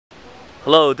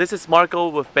Hello, this is Marco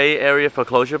with Bay Area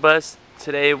Foreclosure Bus.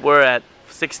 Today we're at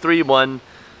 631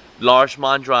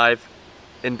 Larchmont Drive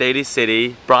in Daly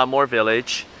City, Broadmoor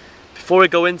Village. Before we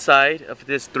go inside of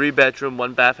this 3-bedroom,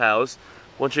 1-bath house,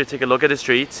 I want you to take a look at the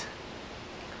streets.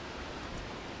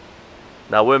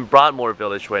 Now we're in Broadmoor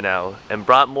Village right now, and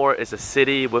Broadmoor is a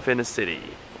city within a city.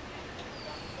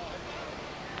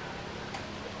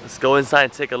 Let's go inside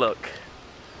and take a look.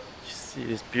 You see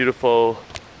this beautiful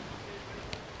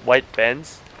white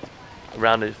fence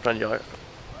around the front yard.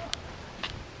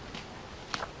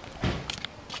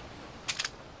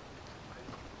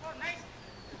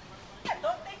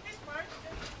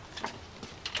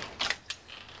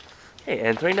 Okay,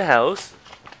 entering the house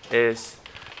is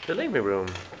the living room.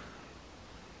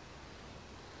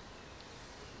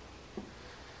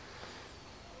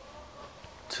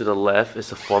 To the left is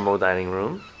the formal dining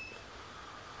room.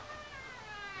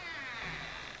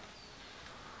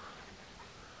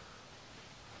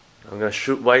 I'm gonna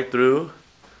shoot right through,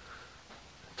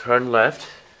 turn left,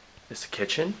 is the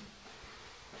kitchen.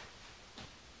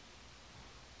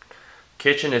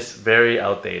 Kitchen is very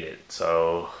outdated,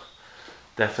 so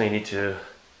definitely need to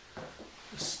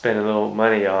spend a little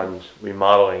money on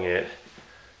remodeling it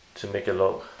to make it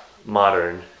look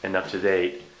modern and up to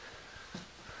date.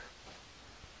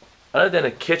 Other than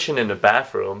the kitchen and the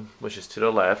bathroom, which is to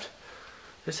the left,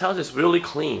 this house is really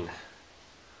clean.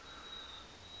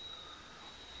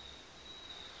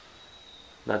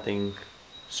 Nothing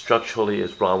structurally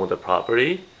is wrong with the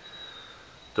property.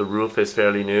 The roof is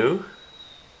fairly new.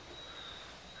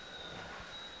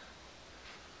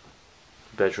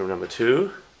 Bedroom number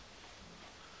 2.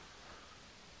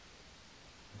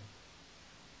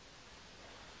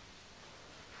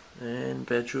 And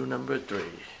bedroom number 3.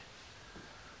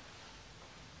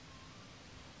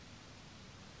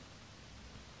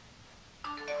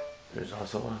 There's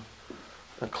also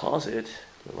a closet,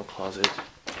 little closet.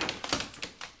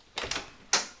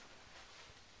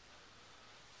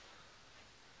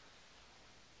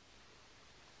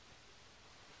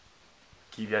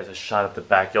 Give you guys a shot of the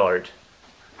backyard.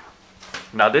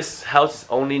 Now this house is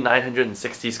only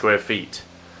 960 square feet.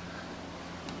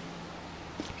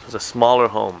 So it's a smaller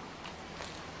home.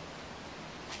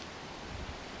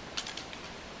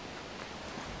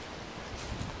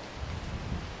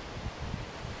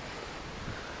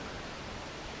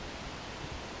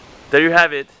 There you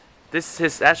have it. This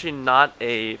is actually not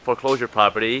a foreclosure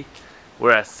property.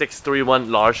 We're at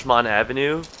 631 Larchmont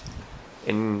Avenue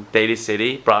in Daly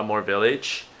City, Broadmoor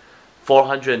Village,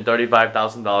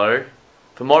 $435,000.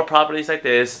 For more properties like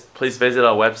this, please visit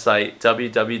our website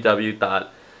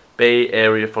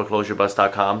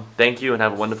www.bayareaforeclosurebus.com. Thank you and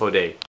have a wonderful day.